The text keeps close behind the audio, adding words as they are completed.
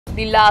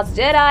The Last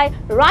Jedi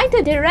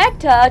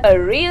writer-director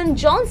Rian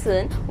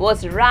Johnson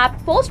was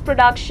wrapped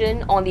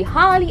post-production on the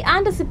highly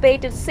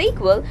anticipated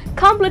sequel,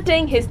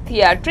 completing his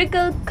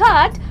theatrical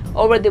cut.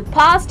 Over the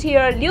past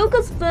year,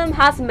 Lucasfilm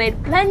has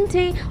made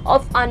plenty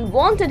of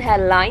unwanted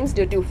headlines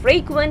due to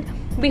frequent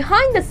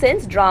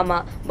behind-the-scenes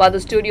drama, but the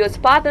studio's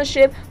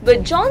partnership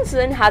with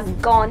Johson has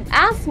gone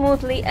as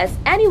smoothly as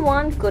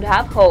anyone could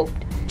have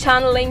hoped.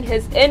 Channeling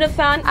his inner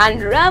fan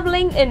and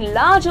reveling in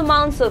large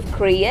amounts of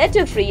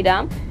creative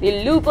freedom,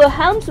 the Looper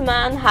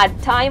helmsman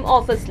had time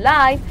of his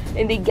life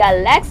in the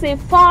galaxy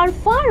far,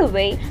 far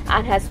away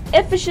and has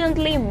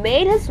efficiently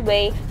made his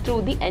way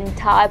through the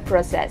entire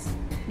process.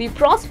 The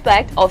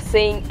prospect of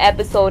seeing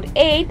Episode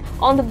 8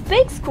 on the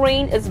big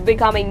screen is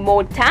becoming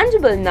more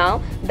tangible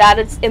now that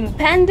its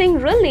impending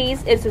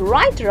release is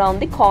right around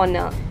the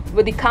corner.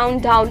 With the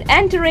countdown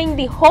entering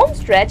the home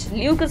stretch,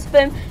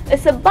 Lucasfilm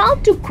is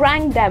about to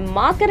crank their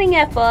marketing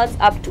efforts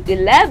up to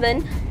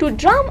 11 to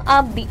drum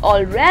up the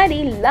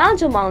already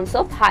large amounts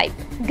of hype.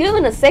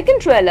 Given a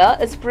second trailer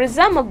is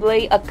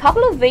presumably a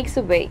couple of weeks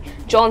away,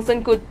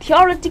 Johson could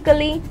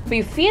theoretically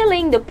be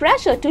feeling the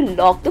pressure to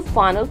lock the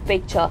final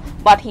picture,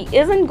 but he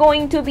isn't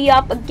going to be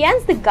up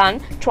against the gun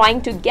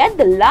trying to get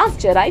The Last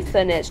Jedi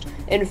finished.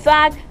 In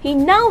fact, he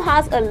now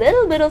has a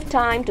little bit of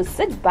time to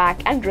sit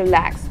back and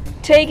relax.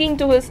 Taking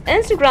to his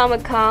Instagram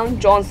account,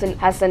 Johson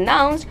has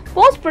announced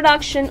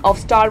post-production of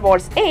Star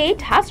Wars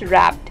 8 has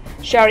wrapped,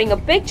 sharing a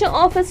picture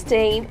of his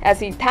team as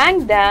he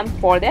thanked them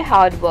for their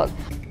hard work.